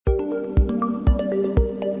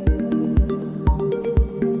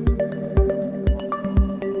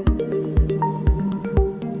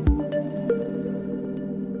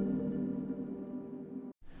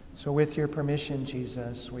So with your permission,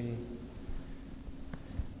 Jesus, we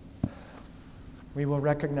will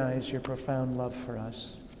recognize your profound love for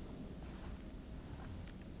us.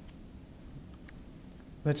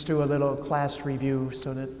 Let's do a little class review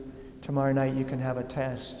so that tomorrow night you can have a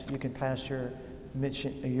test. You can pass your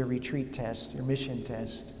retreat test, your mission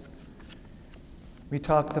test. We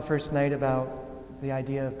talked the first night about the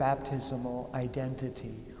idea of baptismal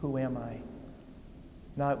identity. Who am I?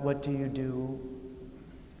 Not what do you do,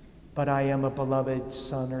 but I am a beloved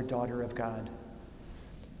son or daughter of God.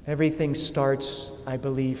 Everything starts, I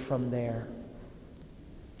believe, from there.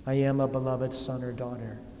 I am a beloved son or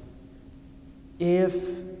daughter.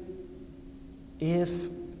 If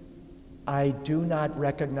I do not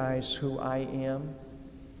recognize who I am,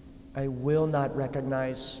 I will not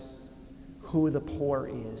recognize who the poor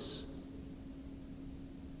is.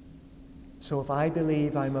 So if I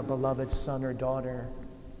believe I'm a beloved son or daughter,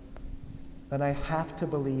 then I have to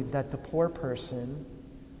believe that the poor person,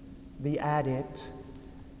 the addict,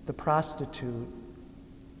 the prostitute,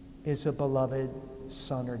 is a beloved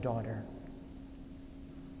son or daughter.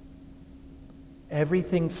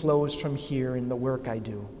 Everything flows from here in the work I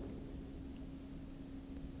do.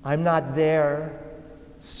 I'm not there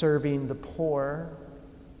serving the poor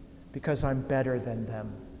because I'm better than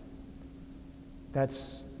them.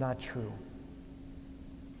 That's not true.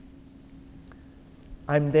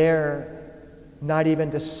 I'm there not even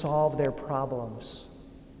to solve their problems.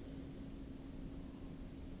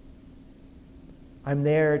 I'm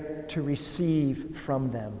there to receive from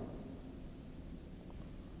them.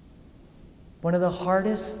 One of the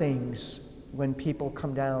hardest things when people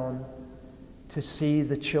come down to see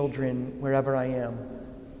the children wherever I am,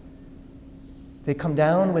 they come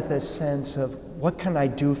down with a sense of, what can I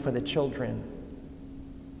do for the children?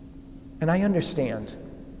 And I understand.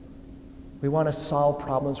 We want to solve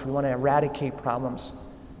problems. We want to eradicate problems.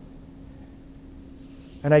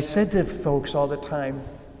 And I said to folks all the time,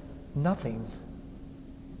 nothing.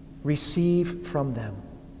 Receive from them.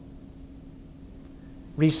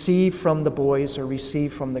 Receive from the boys or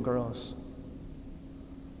receive from the girls.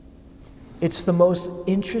 It's the most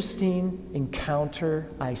interesting encounter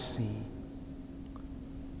I see.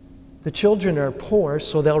 The children are poor,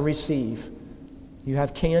 so they'll receive. You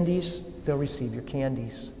have candies, they'll receive your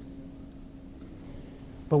candies.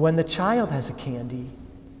 But when the child has a candy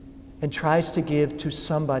and tries to give to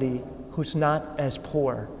somebody who's not as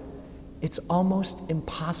poor, it's almost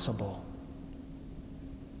impossible.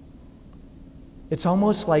 It's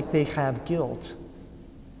almost like they have guilt.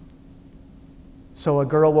 So a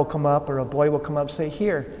girl will come up or a boy will come up and say,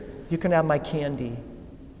 here, you can have my candy.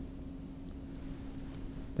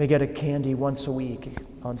 They get a candy once a week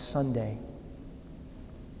on Sunday.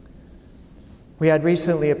 We had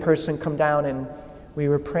recently a person come down and we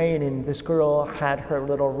were praying, and this girl had her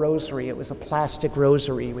little rosary. It was a plastic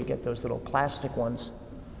rosary. We get those little plastic ones.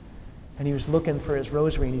 And he was looking for his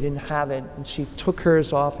rosary, and he didn't have it. And she took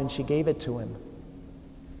hers off, and she gave it to him.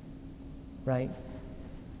 Right?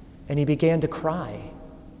 And he began to cry.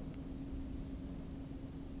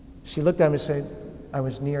 She looked at him and said, I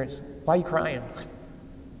was near it. Why are you crying?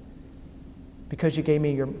 Because you gave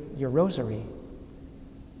me your rosary.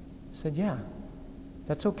 I said, yeah,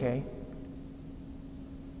 that's okay.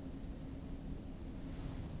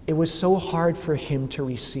 It was so hard for him to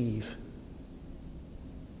receive.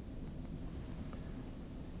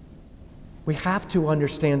 We have to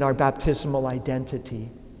understand our baptismal identity,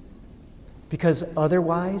 because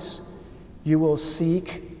otherwise you will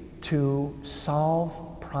seek to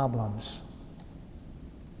solve problems.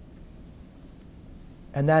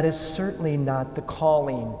 And that is certainly not the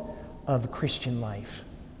calling of Christian life.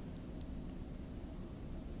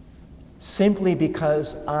 Simply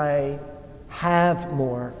because I have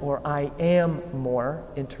more or I am more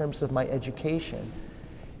in terms of my education,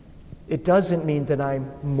 it doesn't mean that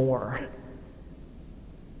I'm more.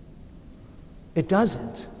 It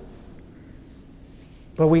doesn't.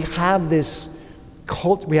 But we have this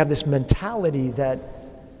mentality that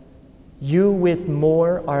you with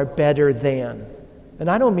more are better than.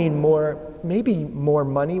 And I don't mean more, maybe more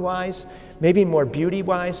money-wise, maybe more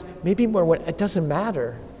beauty-wise, maybe more what, it doesn't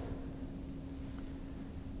matter.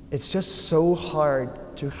 It's just so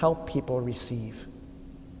hard to help people receive.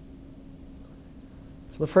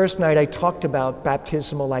 So the first night I talked about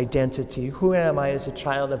baptismal identity. Who am I as a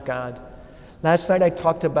child of God? Last night I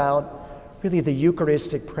talked about really the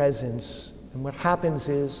Eucharistic presence. And what happens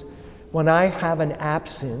is when I have an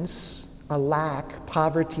absence, a lack,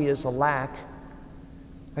 poverty is a lack,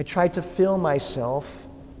 I try to fill myself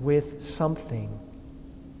with something.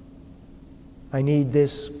 I need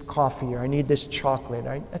this coffee or I need this chocolate.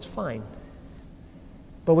 That's fine.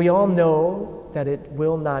 But we all know that it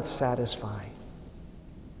will not satisfy.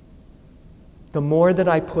 The more that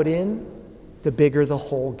I put in, the bigger the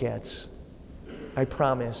hole gets. I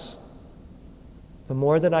promise. The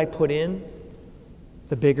more that I put in,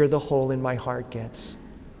 the bigger the hole in my heart gets.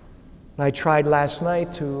 And I tried last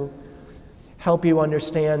night to help you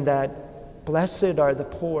understand that blessed are the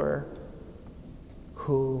poor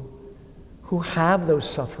who have those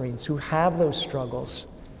sufferings, who have those struggles,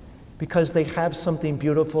 because they have something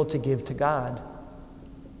beautiful to give to God.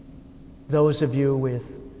 Those of you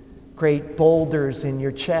with great boulders in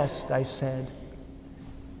your chest, I said,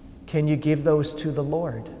 can you give those to the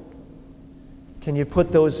Lord? Can you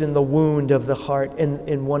put those in the wound of the heart,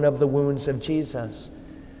 in one of the wounds of Jesus,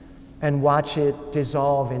 and watch it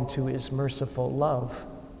dissolve into his merciful love?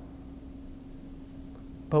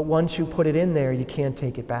 But once you put it in there, you can't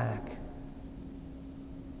take it back.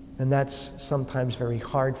 And that's sometimes very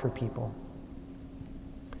hard for people.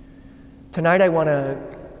 Tonight I want to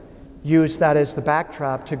use that as the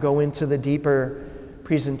backdrop to go into the deeper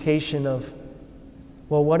presentation of,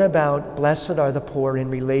 well, what about blessed are the poor in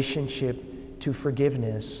relationship to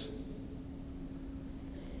forgiveness?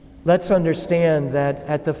 Let's understand that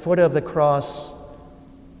at the foot of the cross,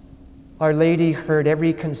 Our Lady heard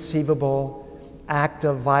every conceivable act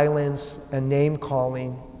of violence and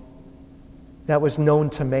name-calling that was known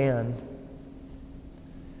to man.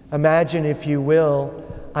 Imagine, if you will,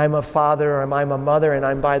 I'm a father or I'm a mother and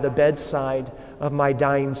I'm by the bedside of my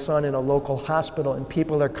dying son in a local hospital, and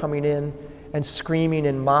people are coming in and screaming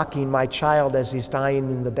and mocking my child as he's dying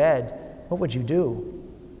in the bed. What would you do?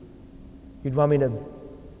 You'd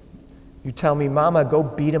tell me, Mama, go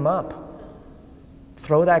beat him up.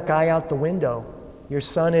 Throw that guy out the window. Your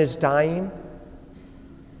son is dying.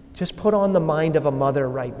 Just put on the mind of a mother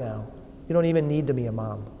right now. You don't even need to be a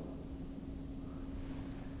mom.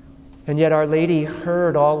 And yet Our Lady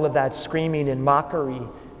heard all of that screaming and mockery,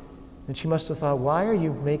 and she must have thought, why are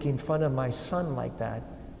you making fun of my son like that?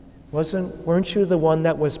 Weren't you the one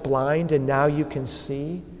that was blind and now you can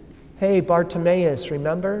see? Hey, Bartimaeus,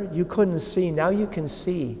 remember? You couldn't see, now you can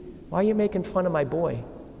see. Why are you making fun of my boy?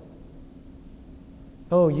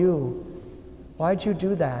 Oh, you, why'd you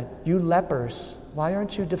do that? You lepers, why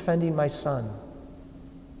aren't you defending my son?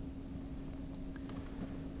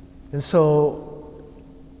 And so,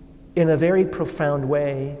 in a very profound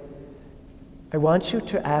way, I want you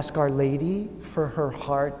to ask Our Lady for her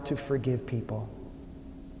heart to forgive people.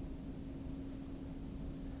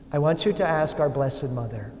 I want you to ask our Blessed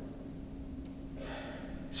Mother.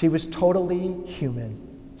 She was totally human.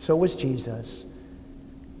 So was Jesus.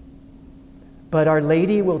 But Our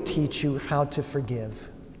Lady will teach you how to forgive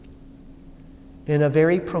in a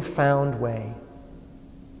very profound way.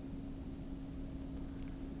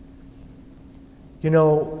 You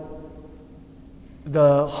know,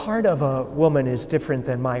 the heart of a woman is different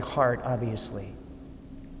than my heart, obviously.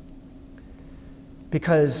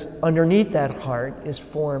 Because underneath that heart is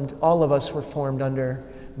formed, all of us were formed under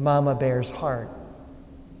Mama Bear's heart.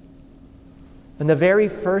 And the very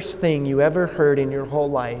first thing you ever heard in your whole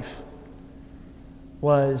life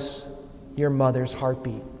was your mother's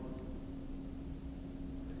heartbeat.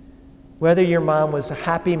 Whether your mom was a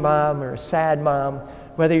happy mom or a sad mom,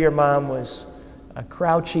 whether your mom was a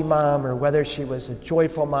grouchy mom or whether she was a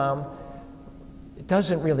joyful mom, it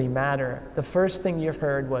doesn't really matter. The first thing you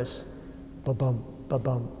heard was ba-bum,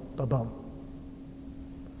 ba-bum, ba-bum.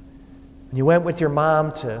 And you went with your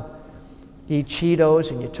mom to eat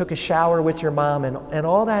Cheetos and you took a shower with your mom and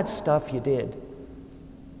all that stuff you did.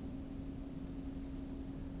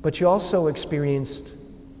 But you also experienced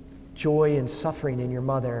joy and suffering in your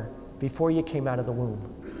mother before you came out of the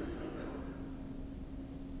womb.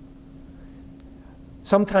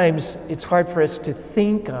 Sometimes it's hard for us to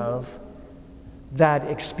think of that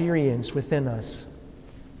experience within us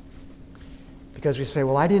because we say,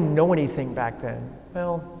 well, I didn't know anything back then.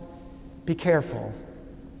 Well, be careful,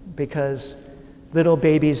 because little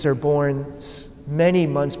babies are born many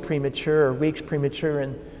months premature or weeks premature,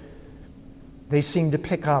 and they seem to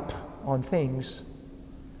pick up on things.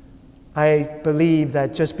 I believe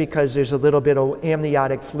that just because there's a little bit of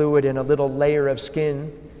amniotic fluid and a little layer of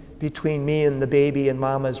skin between me and the baby in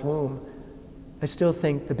Mama's womb, I still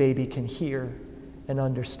think the baby can hear and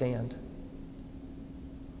understand.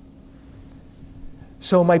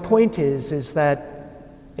 So my point is that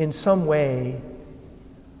in some way,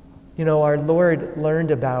 you know, our Lord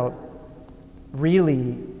learned about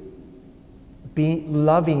really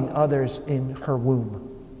loving others in her womb.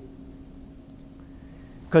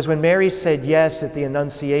 Because when Mary said yes at the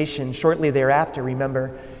Annunciation, shortly thereafter,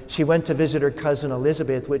 remember, she went to visit her cousin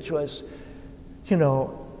Elizabeth, which was, you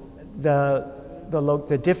know, the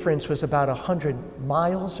the difference was about 100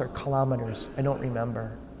 miles or kilometers. I don't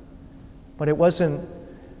remember. But it wasn't,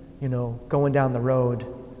 going down the road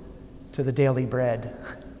to the Daily Bread.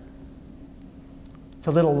 It's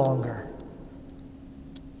a little longer.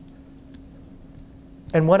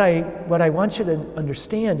 And what I want you to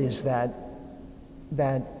understand is that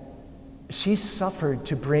she suffered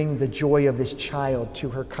to bring the joy of this child to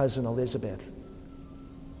her cousin Elizabeth.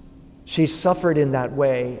 She suffered in that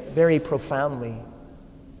way very profoundly.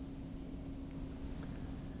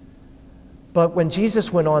 But when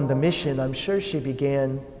Jesus went on the mission, I'm sure she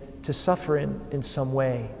began to suffer in some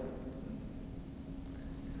way.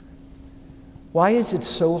 Why is it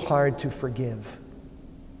so hard to forgive?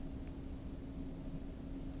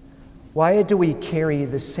 Why do we carry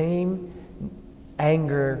the same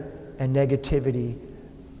anger and negativity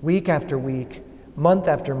week after week, month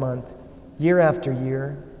after month, year after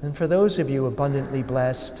year, and for those of you abundantly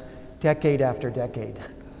blessed, decade after decade?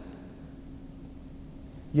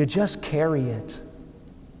 You just carry it.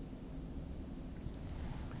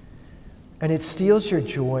 And it steals your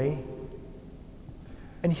joy.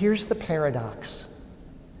 And here's the paradox.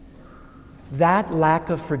 That lack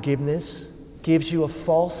of forgiveness gives you a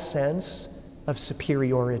false sense of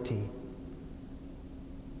superiority.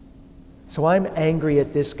 So I'm angry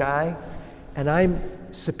at this guy, and I'm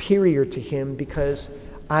superior to him because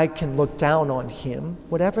I can look down on him,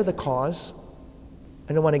 whatever the cause.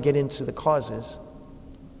 I don't want to get into the causes.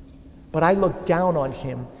 But I look down on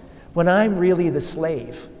him when I'm really the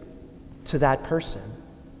slave to that person.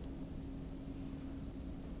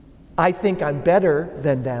 I think I'm better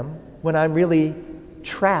than them when I'm really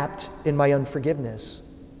trapped in my unforgiveness.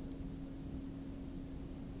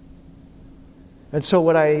 And so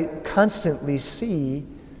what I constantly see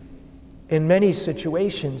in many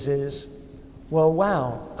situations is, well,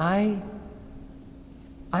 wow, I'm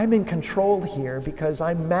in control here because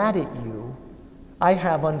I'm mad at you. I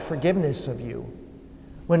have unforgiveness of you.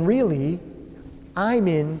 When really, I'm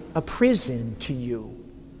in a prison to you.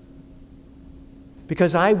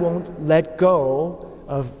 Because I won't let go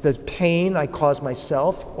of the pain I cause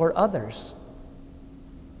myself or others.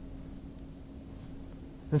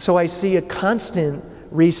 And so I see a constant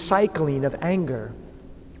recycling of anger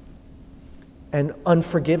and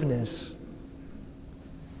unforgiveness.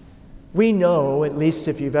 We know, at least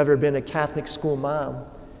if you've ever been a Catholic school mom,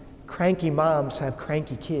 cranky moms have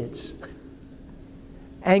cranky kids.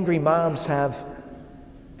 Angry moms have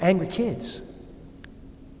angry kids.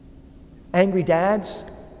 Angry dads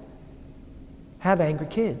have angry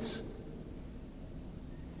kids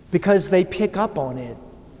because they pick up on it.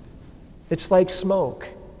 It's like smoke.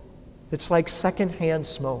 It's like secondhand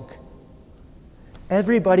smoke.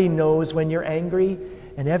 Everybody knows when you're angry,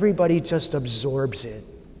 and everybody just absorbs it.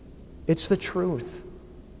 It's the truth.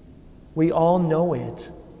 We all know it.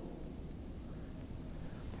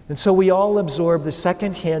 And so we all absorb the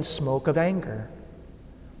secondhand smoke of anger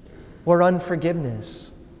or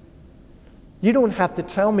unforgiveness. You don't have to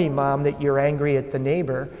tell me, Mom, that you're angry at the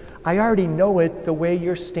neighbor. I already know it the way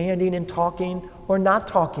you're standing and talking or not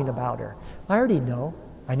talking about her. I already know.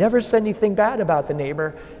 I never said anything bad about the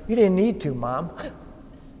neighbor. You didn't need to, Mom.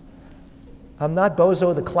 I'm not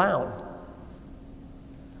Bozo the Clown.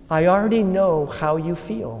 I already know how you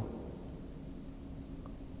feel.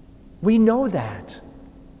 We know that.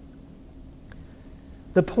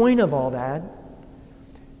 The point of all that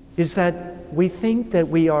is that we think that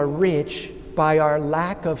we are rich by our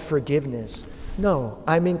lack of forgiveness. No,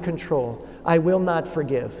 I'm in control. I will not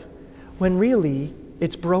forgive. When really,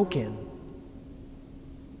 it's broken.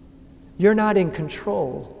 You're not in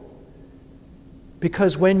control.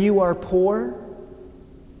 Because when you are poor,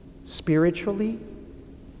 spiritually,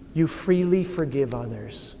 you freely forgive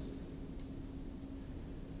others.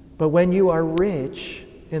 But when you are rich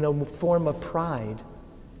in a form of pride,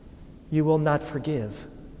 you will not forgive.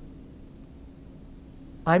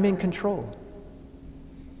 I'm in control.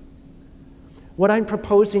 What I'm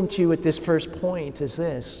proposing to you at this first point is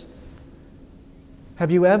this.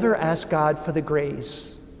 Have you ever asked God for the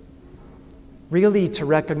grace really to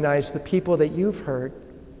recognize the people that you've hurt,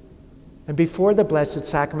 and before the Blessed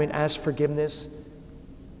Sacrament ask forgiveness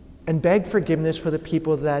and beg forgiveness for the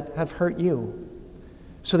people that have hurt you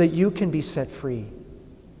so that you can be set free?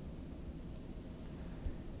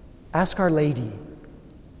 Ask Our Lady.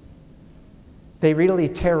 They really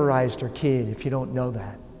terrorized her kid, if you don't know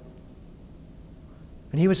that.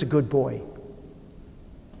 And he was a good boy.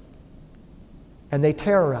 And they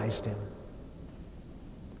terrorized him.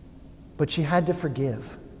 But she had to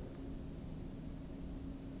forgive.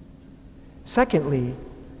 Secondly,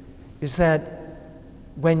 is that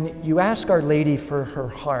when you ask Our Lady for her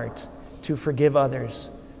heart, to forgive others,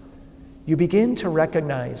 you begin to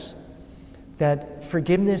recognize that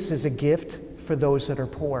forgiveness is a gift for those that are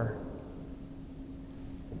poor.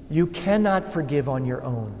 You cannot forgive on your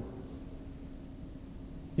own.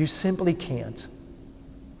 You simply can't.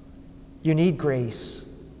 You need grace.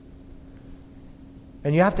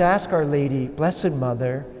 And you have to ask Our Lady, Blessed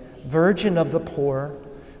Mother, Virgin of the poor,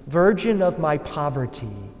 Virgin of my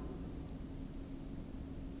poverty,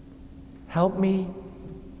 help me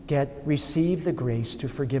receive the grace to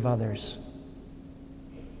forgive others.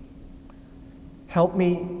 Help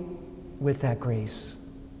me with that grace.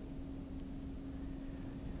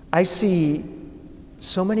 I see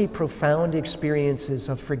so many profound experiences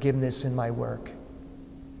of forgiveness in my work.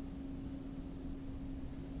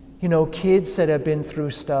 You know, kids that have been through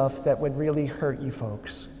stuff that would really hurt you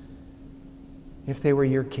folks if they were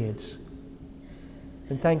your kids.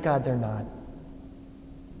 And thank God they're not.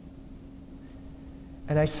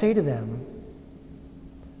 And I say to them,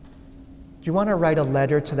 do you want to write a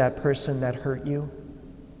letter to that person that hurt you?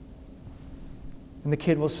 And the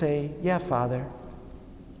kid will say, yeah, Father.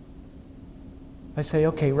 I say,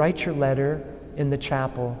 okay, write your letter in the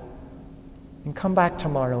chapel and come back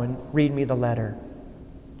tomorrow and read me the letter.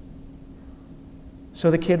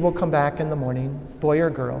 So the kid will come back in the morning, boy or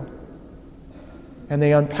girl, and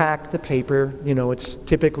they unpack the paper. You know, it's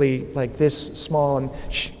typically like this small and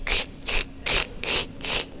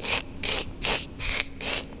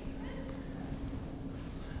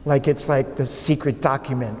like it's like the secret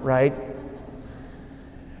document, right?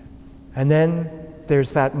 And then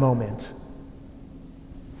there's that moment.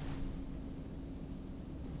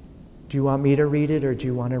 Do you want me to read it or do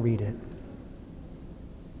you want to read it?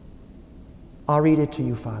 I'll read it to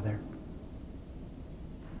you, Father.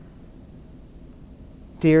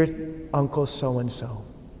 Dear Uncle so-and-so,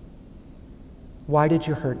 why did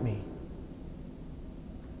you hurt me?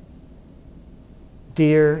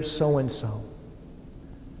 Dear so-and-so,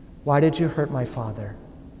 why did you hurt my father?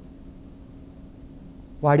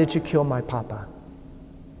 Why did you kill my papa?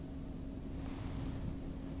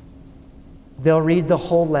 They'll read the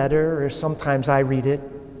whole letter, or sometimes I read it.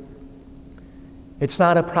 It's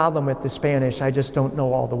not a problem with the Spanish, I just don't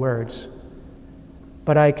know all the words.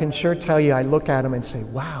 But I can sure tell you, I look at them and say,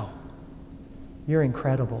 wow, you're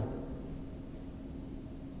incredible.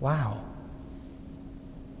 Wow,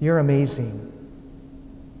 you're amazing.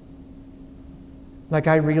 Like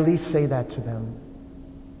I really say that to them.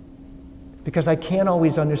 Because I can't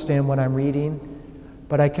always understand what I'm reading,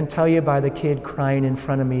 but I can tell you by the kid crying in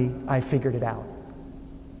front of me, I figured it out.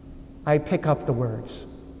 I pick up the words.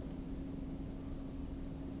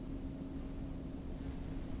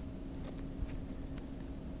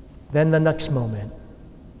 Then the next moment,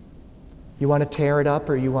 you want to tear it up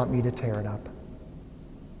or you want me to tear it up?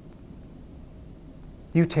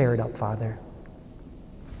 You tear it up, Father.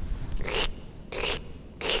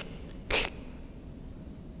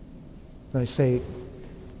 And I say,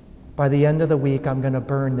 by the end of the week, I'm going to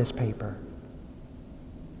burn this paper.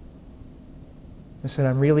 I said,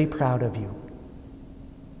 I'm really proud of you.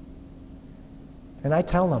 And I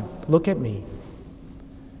tell them, look at me.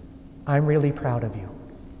 I'm really proud of you.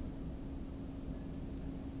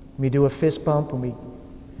 We do a fist bump and we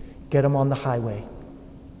get them on the highway,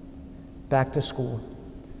 back to school.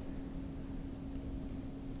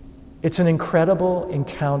 It's an incredible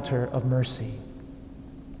encounter of mercy.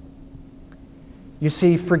 You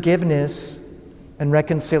see, forgiveness and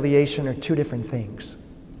reconciliation are two different things.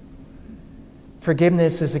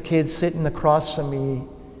 Forgiveness is a kid sitting across from me,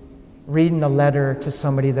 reading a letter to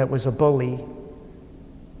somebody that was a bully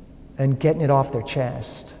and getting it off their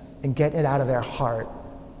chest and getting it out of their heart.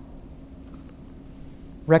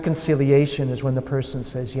 Reconciliation is when the person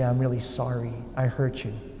says, yeah, I'm really sorry, I hurt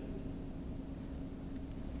you.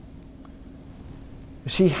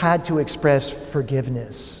 She had to express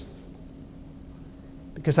forgiveness.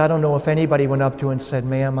 Because I don't know if anybody went up to her and said,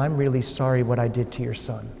 ma'am, I'm really sorry what I did to your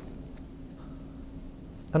son.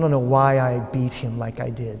 I don't know why I beat him like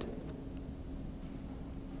I did.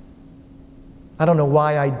 I don't know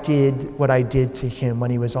why I did what I did to him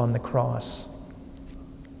when he was on the cross.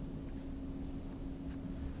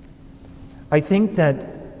 I think that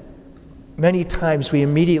many times we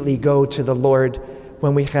immediately go to the Lord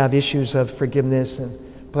when we have issues of forgiveness and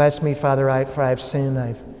bless me, Father, for I've sinned.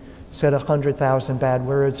 I've said 100,000 bad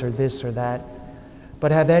words or this or that.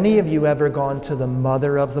 But have any of you ever gone to the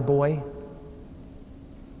mother of the boy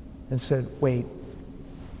and said, wait,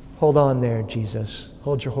 hold on there, Jesus.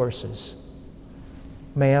 Hold your horses.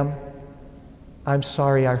 Ma'am, I'm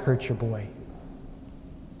sorry I hurt your boy.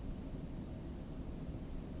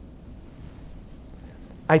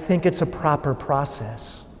 I think it's a proper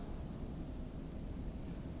process.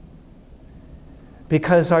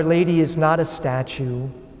 Because Our Lady is not a statue.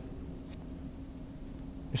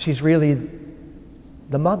 She's really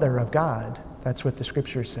the mother of God. That's what the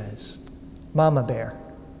scripture says. Mama Bear.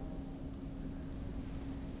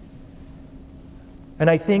 And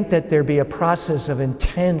I think that there be a process of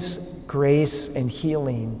intense grace and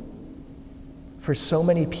healing for so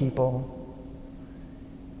many people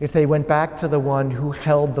if they went back to the one who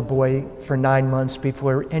held the boy for 9 months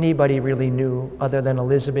before anybody really knew other than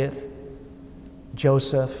Elizabeth,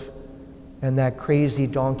 Joseph, and that crazy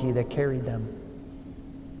donkey that carried them.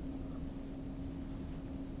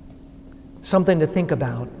 Something to think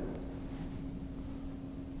about.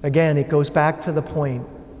 Again, it goes back to the point,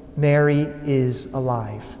 Mary is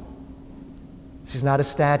alive. She's not a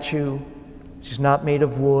statue. She's not made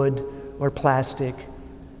of wood or plastic.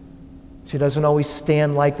 She doesn't always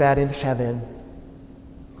stand like that in heaven,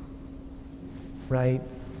 right?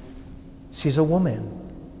 She's a woman,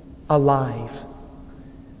 alive.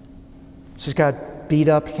 She's got beat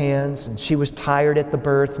up hands, and she was tired at the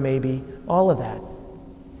birth, maybe, all of that.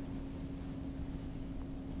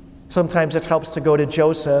 Sometimes it helps to go to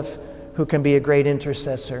Joseph, who can be a great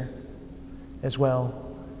intercessor as well.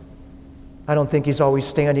 I don't think he's always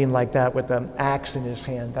standing like that with an axe in his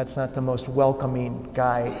hand. That's not the most welcoming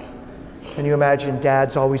guy. Can you imagine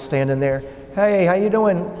Dad's always standing there? Hey, how you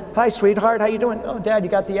doing? Hi, sweetheart, how you doing? Oh, Dad, you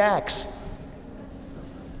got the axe.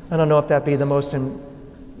 I don't know if that'd be the most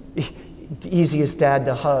easiest dad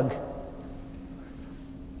to hug.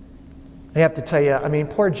 I have to tell you, I mean,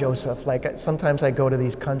 poor Joseph. Like, sometimes I go to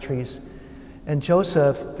these countries, and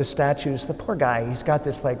Joseph, the statues, the poor guy, he's got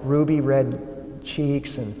this like ruby red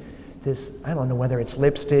cheeks and this, I don't know whether it's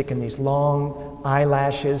lipstick and these long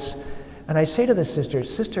eyelashes. And I say to the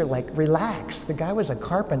sister, like, relax. The guy was a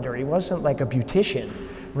carpenter. He wasn't like a beautician,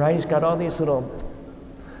 right? He's got all these little...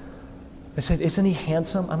 I said, isn't he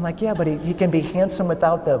handsome? I'm like, yeah, but he can be handsome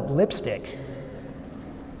without the lipstick.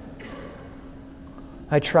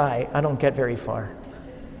 I try. I don't get very far.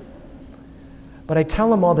 But I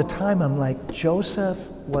tell him all the time, I'm like, Joseph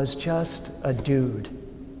was just a dude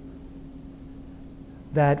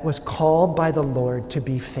that was called by the Lord to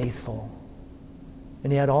be faithful.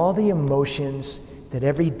 And he had all the emotions that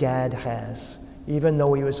every dad has, even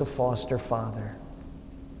though he was a foster father.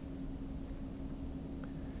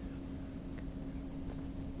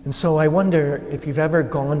 And so I wonder if you've ever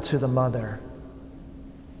gone to the mother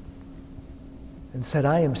and said,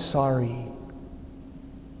 I am sorry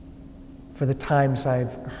for the times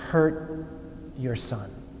I've hurt your son.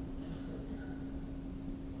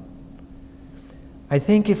 I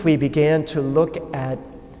think if we began to look at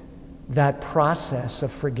that process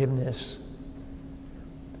of forgiveness,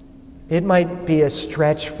 it might be a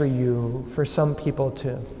stretch for you, for some people,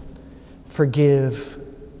 to forgive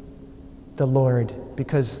the Lord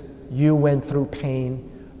because you went through pain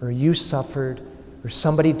or you suffered or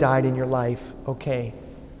somebody died in your life. Okay.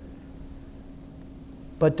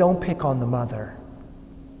 But don't pick on the mother.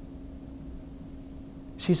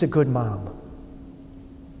 She's a good mom.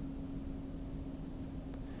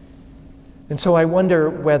 And so I wonder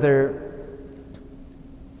whether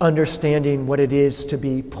understanding what it is to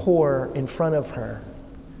be poor in front of her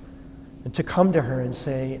and to come to her and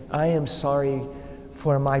say, I am sorry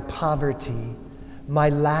for my poverty, my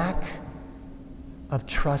lack of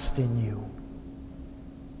trust in you,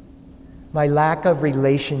 my lack of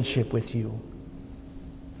relationship with you.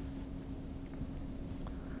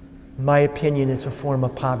 In my opinion, it's a form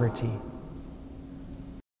of poverty.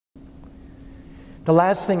 The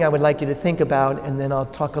last thing I would like you to think about, and then I'll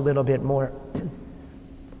talk a little bit more,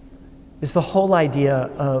 is the whole idea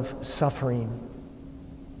of suffering.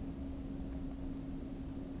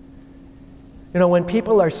 You know, when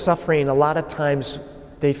people are suffering, a lot of times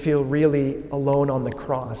they feel really alone on the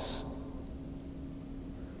cross.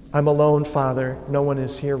 I'm alone, Father. No one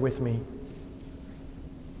is here with me.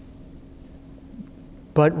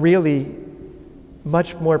 But really,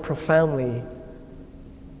 much more profoundly,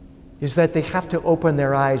 is that they have to open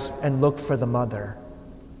their eyes and look for the mother.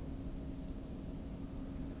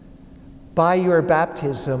 By your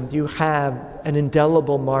baptism, you have an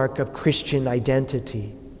indelible mark of Christian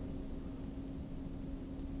identity.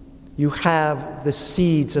 You have the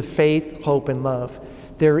seeds of faith, hope, and love.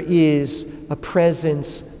 There is a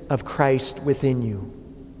presence of Christ within you.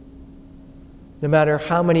 No matter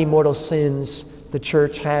how many mortal sins the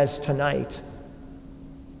church has tonight,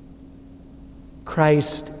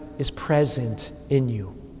 Christ is present in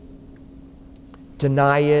you.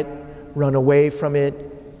 Deny it, run away from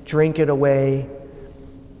it, drink it away,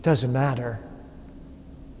 doesn't matter.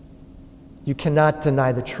 You cannot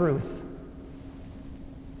deny the truth.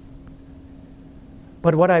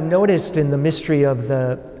 But what I've noticed in the mystery of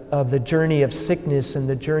the journey of sickness and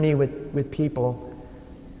the journey with people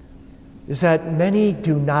is that many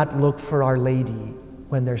do not look for Our Lady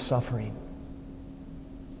when they're suffering.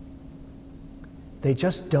 They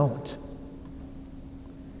just don't.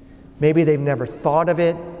 Maybe they've never thought of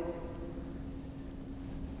it.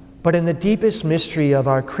 But in the deepest mystery of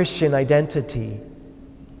our Christian identity,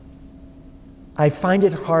 I find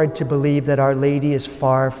it hard to believe that Our Lady is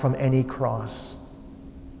far from any cross.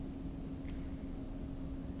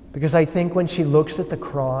 Because I think when she looks at the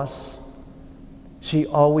cross, she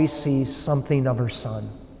always sees something of her Son.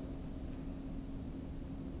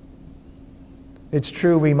 It's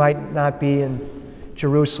true, we might not be in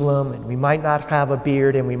Jerusalem, and we might not have a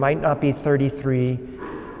beard, and we might not be 33,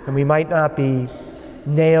 and we might not be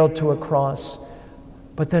nailed to a cross.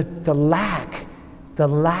 But the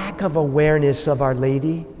lack of awareness of Our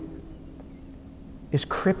Lady is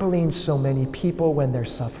crippling so many people when they're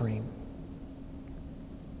suffering.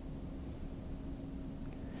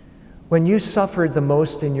 When you suffered the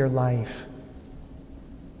most in your life,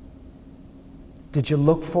 did you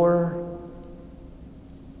look for her?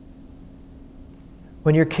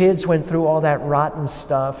 When your kids went through all that rotten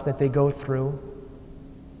stuff that they go through,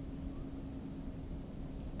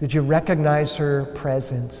 did you recognize her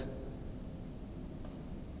present?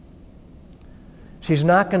 She's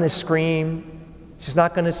not going to scream. She's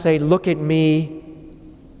not going to say, "Look at me."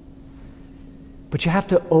 But you have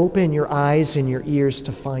to open your eyes and your ears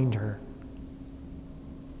to find her.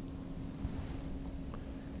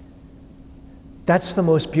 That's the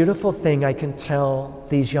most beautiful thing I can tell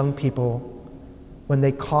these young people when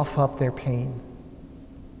they cough up their pain.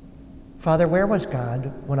 Father, where was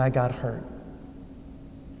God when I got hurt?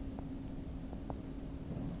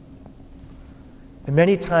 And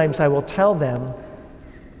many times I will tell them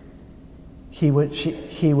he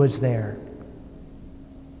was there.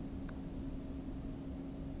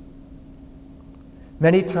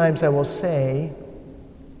 Many times I will say,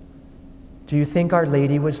 do you think Our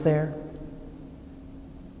Lady was there?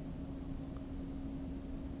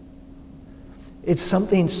 It's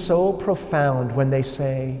something so profound when they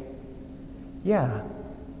say, yeah,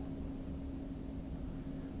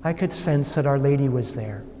 I could sense that Our Lady was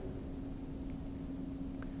there.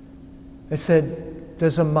 I said,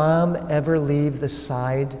 does a mom ever leave the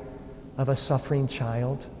side of a suffering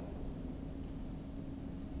child?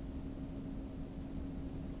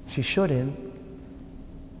 She shouldn't.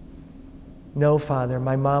 No, Father,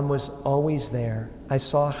 my mom was always there. I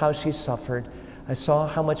saw how she suffered. I saw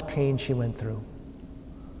how much pain she went through.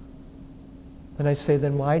 Then I say,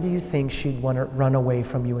 then why do you think she'd want to run away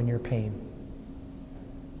from you in your pain?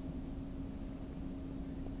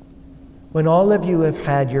 When all of you have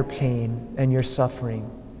had your pain and your suffering,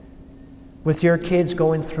 with your kids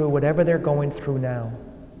going through whatever they're going through now,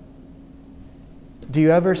 do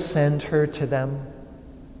you ever send her to them?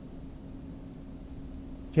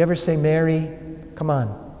 Do you ever say, Mary, come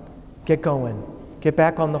on, get going. Get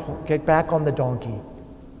back on the donkey.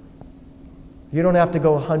 You don't have to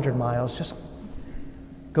go 100 miles. Just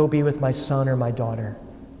go be with my son or my daughter.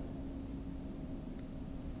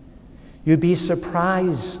 You'd be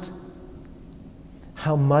surprised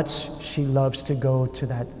how much she loves to go to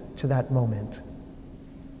that moment.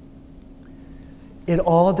 It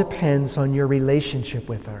all depends on your relationship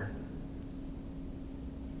with her.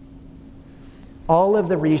 All of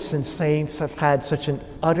the recent saints have had such an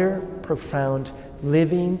utter, profound,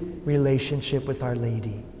 living relationship with Our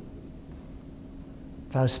Lady.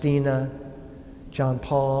 Faustina, John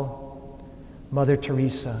Paul, Mother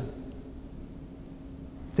Teresa.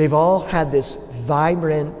 They've all had this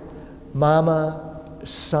vibrant mama,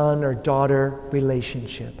 son, or daughter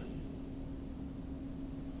relationship.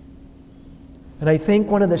 And I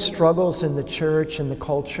think one of the struggles in the church and the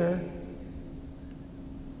culture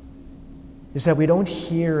is that we don't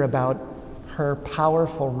hear about her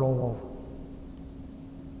powerful role.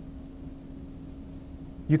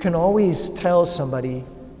 You can always tell somebody.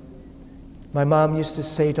 My mom used to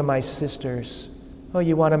say to my sisters, oh,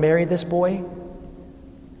 you want to marry this boy?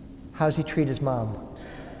 How's he treat his mom?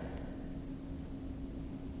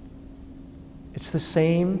 It's the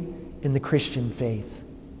same in the Christian faith.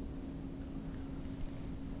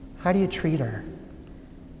 How do you treat her?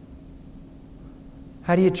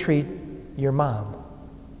 How do you treat your mom?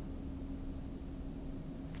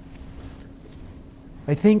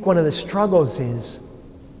 I think one of the struggles is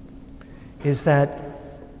that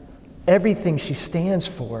everything she stands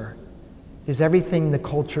for is everything the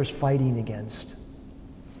culture's fighting against.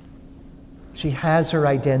 She has her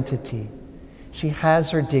identity. She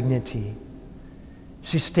has her dignity.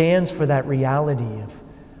 She stands for that reality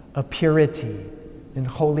of purity, and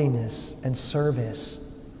holiness and service.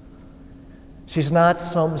 She's not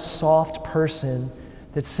some soft person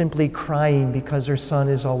that's simply crying because her son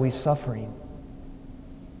is always suffering.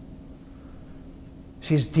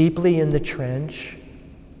 She's deeply in the trench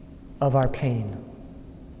of our pain.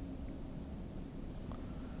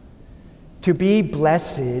 To be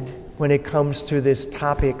blessed when it comes to this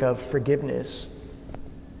topic of forgiveness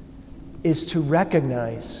is to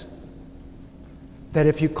recognize that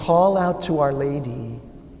if you call out to Our Lady,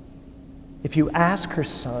 if you ask her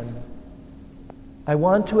son, I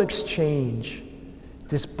want to exchange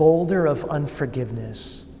this boulder of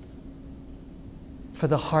unforgiveness for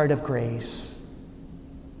the heart of grace,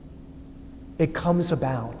 it comes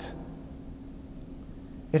about.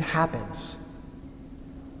 It happens.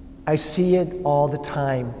 I see it all the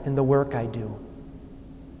time in the work I do.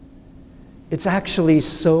 It's actually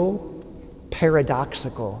so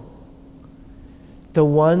paradoxical. The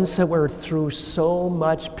ones that were through so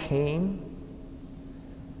much pain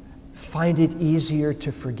find it easier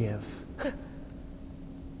to forgive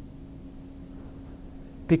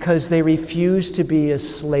because they refuse to be a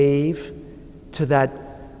slave to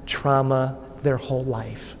that trauma their whole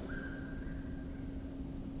life.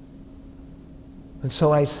 And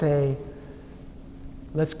so I say,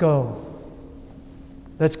 let's go.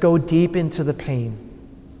 Let's go deep into the pain.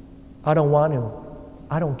 I don't want to.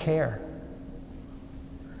 I don't care.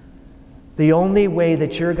 The only way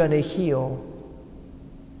that you're going to heal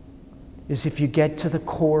is if you get to the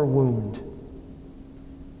core wound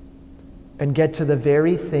and get to the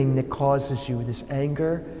very thing that causes you this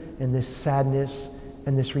anger and this sadness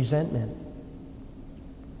and this resentment.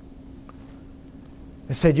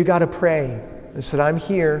 I said, you got to pray. I said, I'm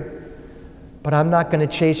here, but I'm not going to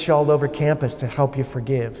chase you all over campus to help you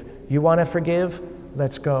forgive. You want to forgive?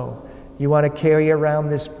 Let's go. You want to carry around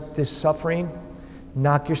this suffering?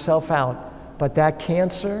 Knock yourself out. But that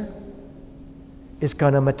cancer is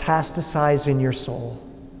going to metastasize in your soul.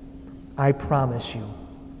 I promise you.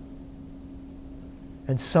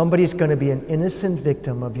 And somebody's going to be an innocent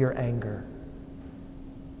victim of your anger.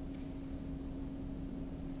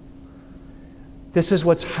 This is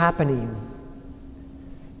what's happening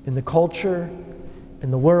in the culture,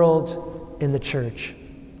 in the world, in the church.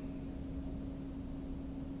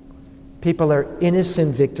 People are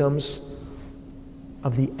innocent victims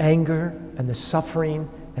of the anger and the suffering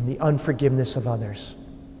and the unforgiveness of others.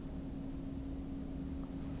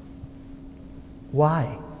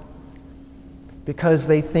 Why? Because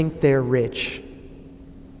they think they're rich.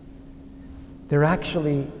 They're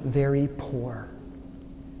actually very poor.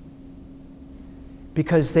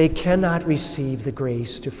 Because they cannot receive the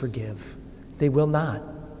grace to forgive. They will not.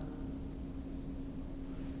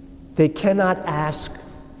 They cannot ask,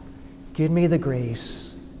 give me the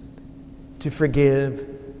grace to forgive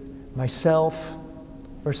myself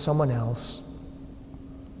or someone else.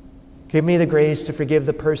 Give me the grace to forgive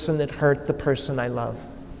the person that hurt the person I love.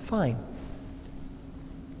 Fine.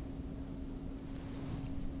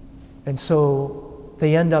 And so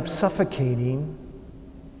they end up suffocating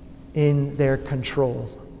in their control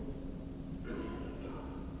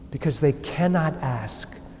because they cannot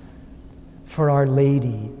ask for Our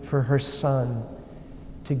Lady, for her Son,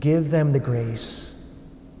 to give them the grace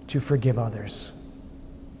to forgive others.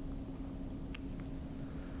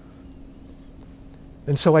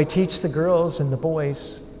 And so I teach the girls and the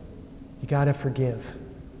boys, you got to forgive.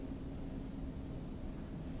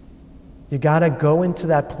 You got to go into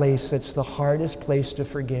that place that's the hardest place to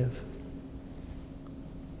forgive.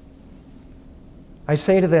 I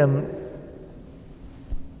say to them,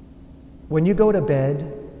 when you go to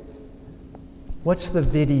bed, what's the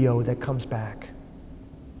video that comes back?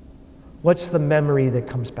 What's the memory that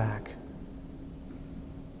comes back?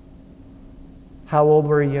 How old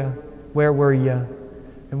were you? Where were you?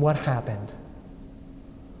 And what happened?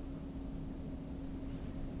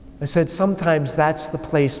 I said, sometimes that's the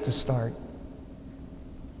place to start.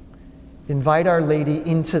 Invite Our Lady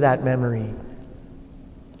into that memory.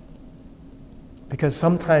 Because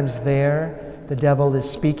sometimes there, the devil is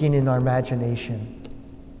speaking in our imagination.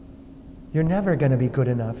 You're never going to be good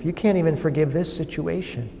enough. You can't even forgive this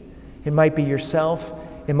situation. It might be yourself.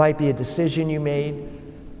 It might be a decision you made.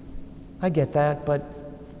 I get that, but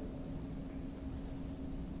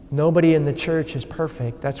nobody in the church is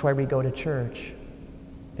perfect. That's why we go to church.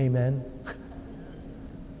 Amen.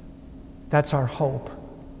 That's our hope.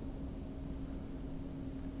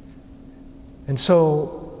 And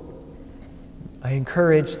so I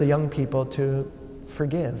encourage the young people to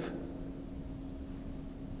forgive.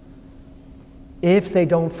 If they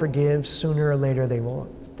don't forgive, sooner or later they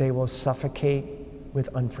will suffocate with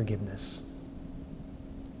unforgiveness.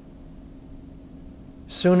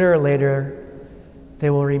 sooner or later,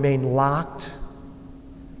 they will remain locked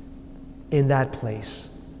in that place.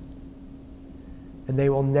 And they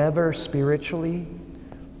will never spiritually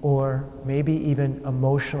or maybe even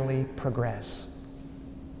emotionally progress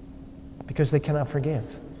because they cannot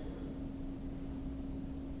forgive.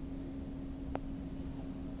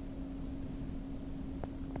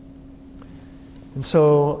 And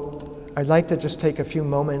so I'd like to just take a few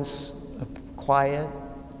moments of quiet.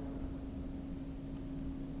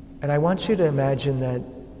 And I want you to imagine that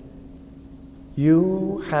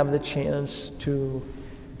you have the chance to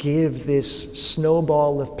give this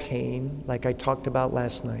snowball of pain, like I talked about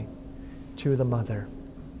last night, to the mother.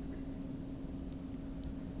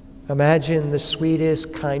 Imagine the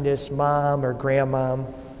sweetest, kindest mom or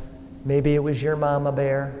grandmom. Maybe it was your mama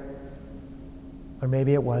bear, or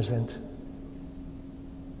maybe it wasn't.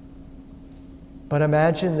 But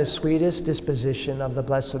imagine the sweetest disposition of the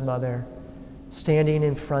Blessed Mother standing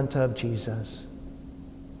in front of Jesus.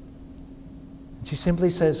 And she simply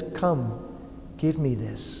says, "Come, give me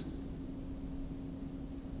this.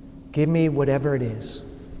 Give me whatever it is.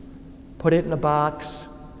 Put it in a box,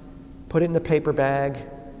 put it in a paper bag,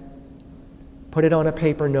 put it on a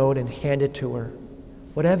paper note and hand it to her.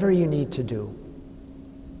 Whatever you need to do."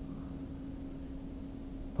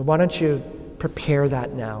 But why don't you prepare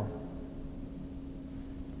that now?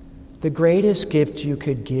 The greatest gift you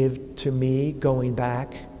could give to me going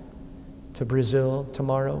back to Brazil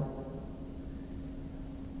tomorrow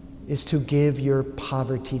is to give your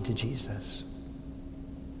poverty to Jesus.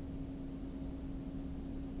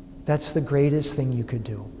 That's the greatest thing you could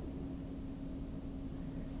do.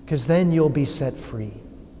 Because then you'll be set free.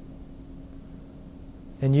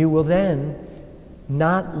 And you will then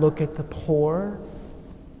not look at the poor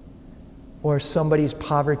or somebody's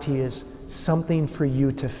poverty as something for you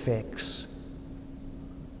to fix.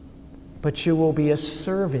 But you will be a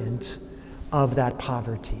servant of that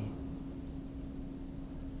poverty.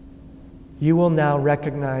 You will now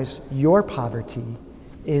recognize your poverty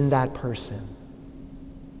in that person.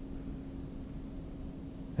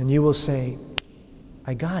 And you will say,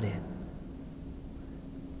 "I got it.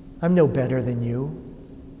 I'm no better than you.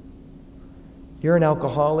 You're an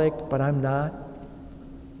alcoholic, but I'm not.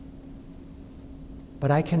 But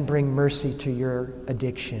I can bring mercy to your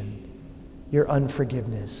addiction, your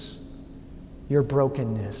unforgiveness, your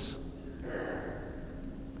brokenness."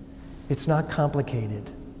 It's not complicated.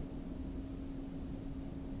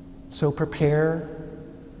 So prepare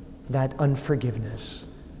that unforgiveness.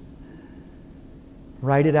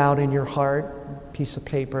 Write it out in your heart, piece of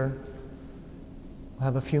paper. We'll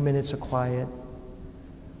have a few minutes of quiet.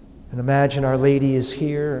 And imagine Our Lady is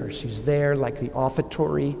here, or she's there, like the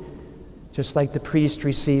offertory. Just like the priest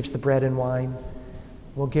receives the bread and wine,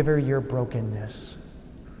 we'll give her your brokenness.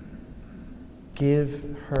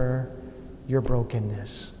 Give her your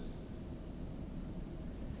brokenness.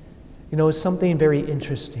 You know, it's something very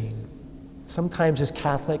interesting. Sometimes as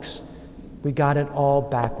Catholics, we got it all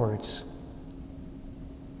backwards.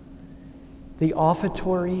 The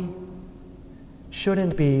offertory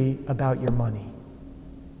shouldn't be about your money.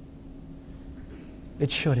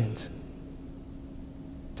 It shouldn't.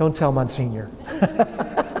 Don't tell Monsignor.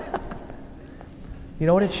 You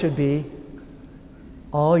know what it should be?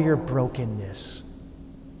 All your brokenness.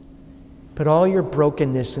 Put all your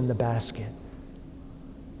brokenness in the basket.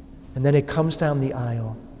 And then it comes down the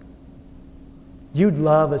aisle. You'd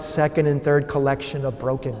love a second and third collection of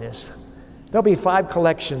brokenness. There'll be 5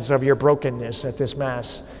 collections of your brokenness at this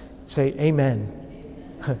Mass. Say, "Amen."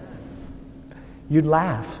 You'd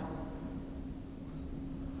laugh.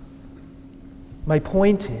 My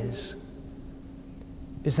point is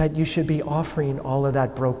that you should be offering all of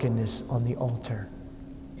that brokenness on the altar.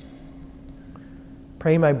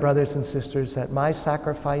 Pray, my brothers and sisters, that my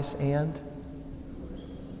sacrifice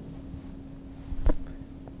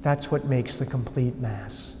that's what makes the complete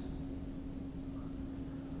Mass.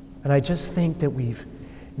 And I just think that we've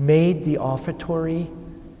made the offertory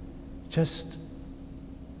just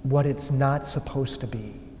what it's not supposed to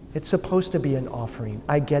be. It's supposed to be an offering.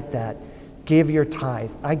 I get that. Give your tithe.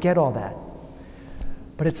 I get all that.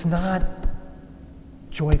 But it's not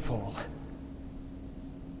joyful.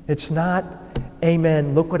 It's not,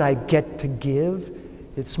 "Amen, look what I get to give."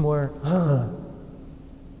 It's more,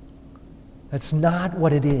 That's not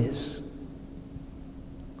what it is.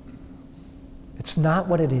 It's not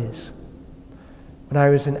what it is. When I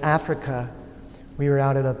was in Africa, we were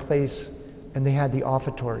out at a place and they had the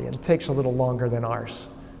offertory, and it takes a little longer than ours.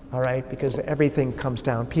 All right, because everything comes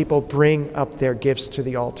down. People bring up their gifts to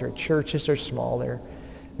the altar. Churches are smaller.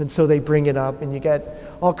 And so they bring it up, and you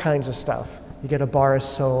get all kinds of stuff. You get a bar of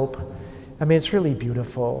soap, I mean, it's really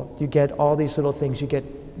beautiful. You get all these little things. You get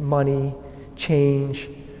money, change,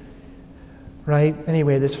 right?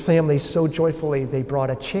 Anyway, this family, so joyfully, they brought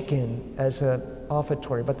a chicken as an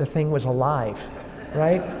offertory, but the thing was alive,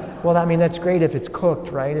 right? Well, I mean, that's great if it's cooked,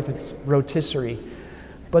 right? If it's rotisserie.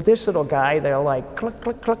 But this little guy, they're like, cluck,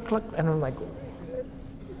 cluck, cluck, cluck. And I'm like,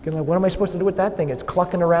 what am I supposed to do with that thing? It's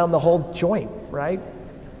clucking around the whole joint, right?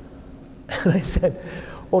 And I said,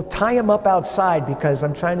 well, tie him up outside because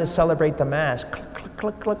I'm trying to celebrate the Mass. Cluck, cluck,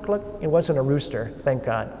 cluck, cluck, cluck. It wasn't a rooster, thank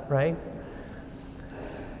God, right?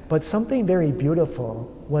 But something very beautiful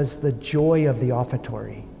was the joy of the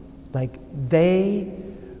offertory. Like, they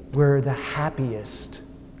were the happiest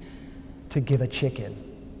to give a chicken.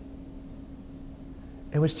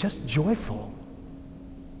 It was just joyful.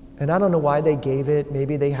 And I don't know why they gave it.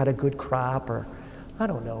 Maybe they had a good crop, or I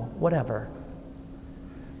don't know, whatever.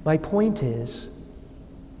 My point is,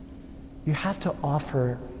 you have to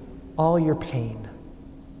offer all your pain.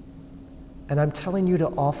 And I'm telling you to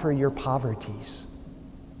offer your poverties.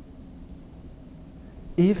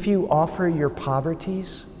 If you offer your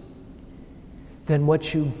poverties, then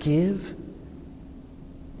what you give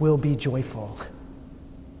will be joyful.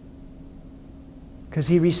 Because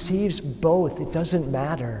he receives both. It doesn't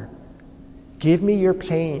matter. Give me your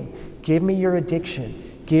pain. Give me your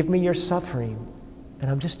addiction. Give me your suffering. And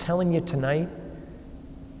I'm just telling you tonight,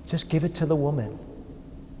 just give it to the woman.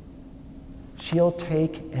 She'll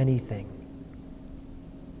take anything.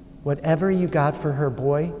 Whatever you got for her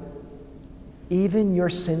boy, even your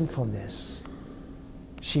sinfulness,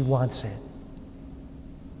 she wants it.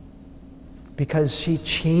 Because she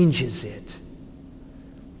changes it.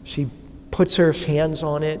 She puts her hands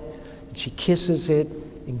on it, and she kisses it,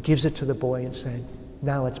 and gives it to the boy and said,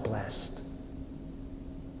 now it's blessed.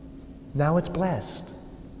 Now it's blessed.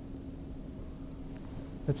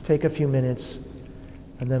 Let's take a few minutes,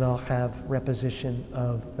 and then I'll have reposition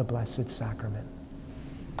of the Blessed Sacrament.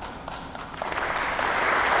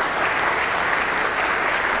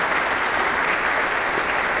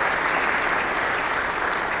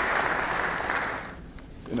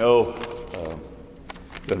 You know,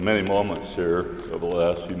 been many moments here over the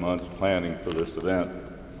last few months planning for this event.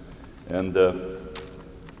 And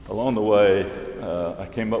along the way, I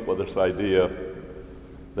came up with this idea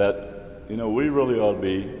that, you know, we really ought to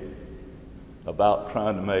be about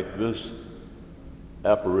trying to make this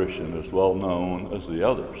apparition as well known as the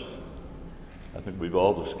others. I think we've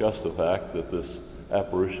all discussed the fact that this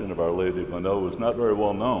apparition of Our Lady of Minot is not very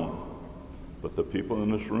well known, but the people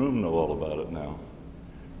in this room know all about it now.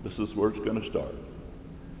 This is where it's going to start.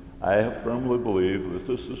 I firmly believe that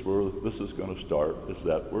this is where this is going to start, is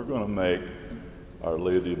that we're going to make Our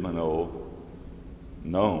Lady of Minot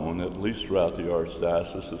known, at least throughout the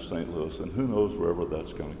Archdiocese of St. Louis, and who knows wherever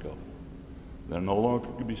that's going to go. There no longer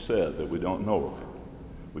can be said that we don't know her.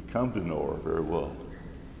 We come to know her very well.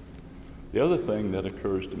 The other thing that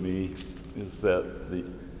occurs to me is that the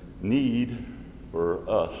need for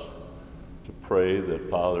us to pray that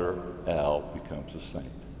Father Al becomes a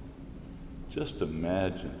saint. Just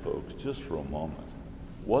imagine, folks, just for a moment,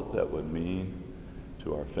 what that would mean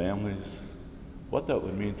to our families, what that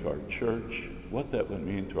would mean to our church, what that would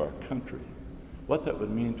mean to our country, what that would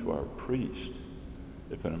mean to our priest,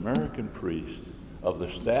 if an American priest of the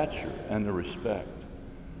stature and the respect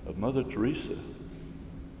of Mother Teresa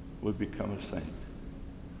would become a saint.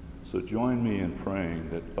 So join me in praying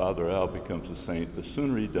that Father Al becomes a saint. The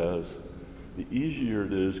sooner he does, the easier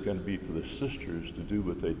it is going to be for the sisters to do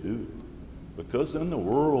what they do. Because then the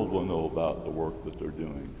world will know about the work that they're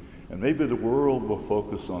doing. And maybe the world will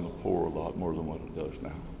focus on the poor a lot more than what it does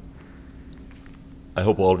now. I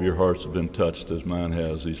hope all of your hearts have been touched as mine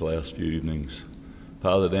has these last few evenings.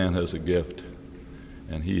 Father Dan has a gift,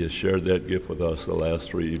 and he has shared that gift with us the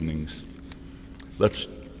last 3 evenings. Let's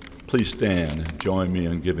please stand and join me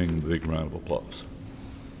in giving him a big round of applause.